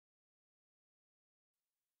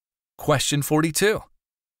Question 42.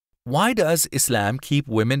 Why does Islam keep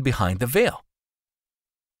women behind the veil?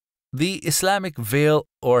 The Islamic veil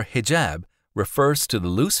or hijab refers to the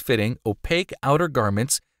loose-fitting, opaque outer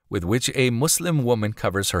garments with which a Muslim woman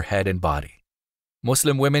covers her head and body.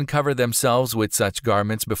 Muslim women cover themselves with such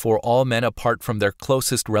garments before all men apart from their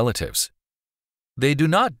closest relatives. They do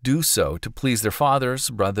not do so to please their fathers,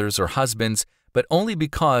 brothers, or husbands, but only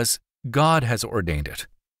because God has ordained it.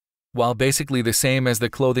 While basically the same as the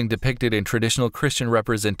clothing depicted in traditional Christian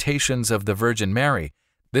representations of the Virgin Mary,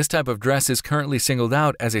 this type of dress is currently singled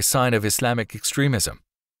out as a sign of Islamic extremism.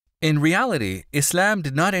 In reality, Islam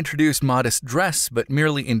did not introduce modest dress but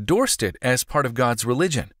merely endorsed it as part of God's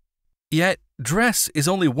religion. Yet, dress is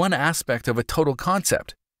only one aspect of a total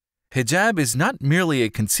concept. Hijab is not merely a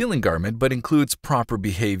concealing garment but includes proper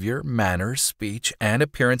behavior, manners, speech, and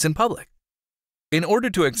appearance in public. In order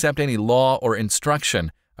to accept any law or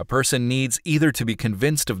instruction, a person needs either to be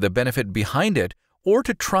convinced of the benefit behind it or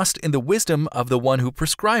to trust in the wisdom of the one who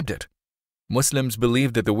prescribed it. Muslims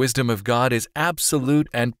believe that the wisdom of God is absolute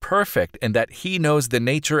and perfect and that He knows the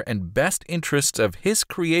nature and best interests of His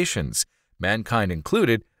creations, mankind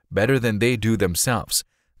included, better than they do themselves.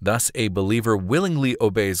 Thus, a believer willingly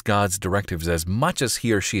obeys God's directives as much as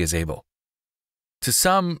he or she is able. To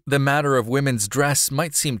some, the matter of women's dress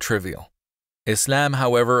might seem trivial. Islam,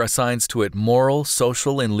 however, assigns to it moral,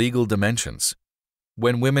 social, and legal dimensions.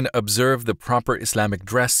 When women observe the proper Islamic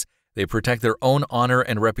dress, they protect their own honor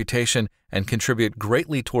and reputation and contribute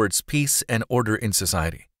greatly towards peace and order in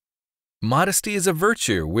society. Modesty is a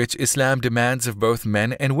virtue which Islam demands of both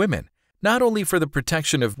men and women, not only for the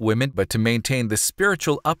protection of women but to maintain the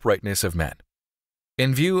spiritual uprightness of men.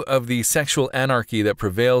 In view of the sexual anarchy that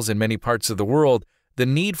prevails in many parts of the world, the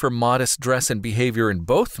need for modest dress and behavior in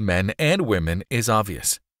both men and women is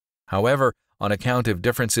obvious. However, on account of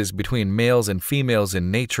differences between males and females in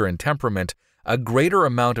nature and temperament, a greater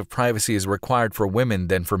amount of privacy is required for women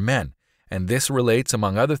than for men, and this relates,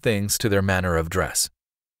 among other things, to their manner of dress.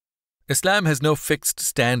 Islam has no fixed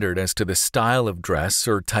standard as to the style of dress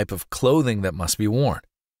or type of clothing that must be worn.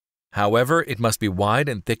 However, it must be wide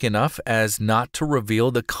and thick enough as not to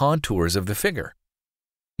reveal the contours of the figure.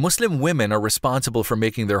 Muslim women are responsible for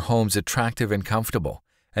making their homes attractive and comfortable,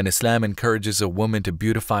 and Islam encourages a woman to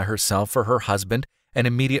beautify herself for her husband and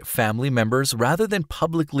immediate family members rather than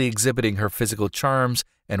publicly exhibiting her physical charms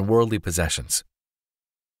and worldly possessions.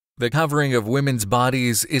 The covering of women's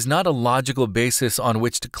bodies is not a logical basis on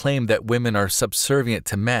which to claim that women are subservient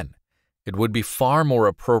to men. It would be far more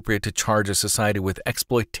appropriate to charge a society with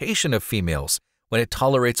exploitation of females when it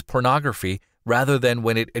tolerates pornography rather than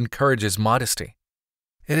when it encourages modesty.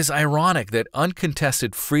 It is ironic that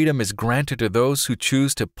uncontested freedom is granted to those who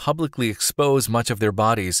choose to publicly expose much of their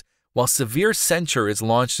bodies, while severe censure is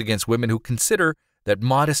launched against women who consider that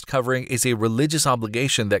modest covering is a religious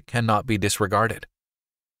obligation that cannot be disregarded.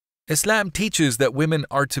 Islam teaches that women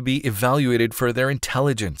are to be evaluated for their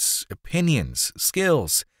intelligence, opinions,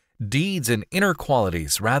 skills, deeds, and inner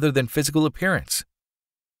qualities rather than physical appearance.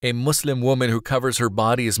 A Muslim woman who covers her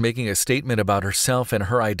body is making a statement about herself and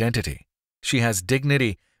her identity. She has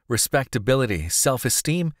dignity, respectability,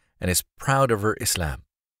 self-esteem, and is proud of her Islam.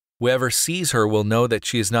 Whoever sees her will know that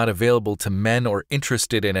she is not available to men or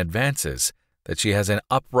interested in advances, that she has an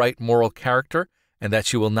upright moral character, and that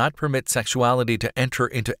she will not permit sexuality to enter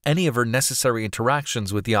into any of her necessary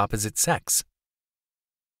interactions with the opposite sex.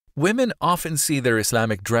 Women often see their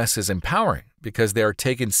Islamic dress as empowering because they are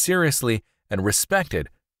taken seriously and respected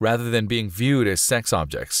rather than being viewed as sex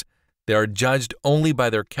objects. They are judged only by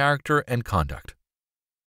their character and conduct.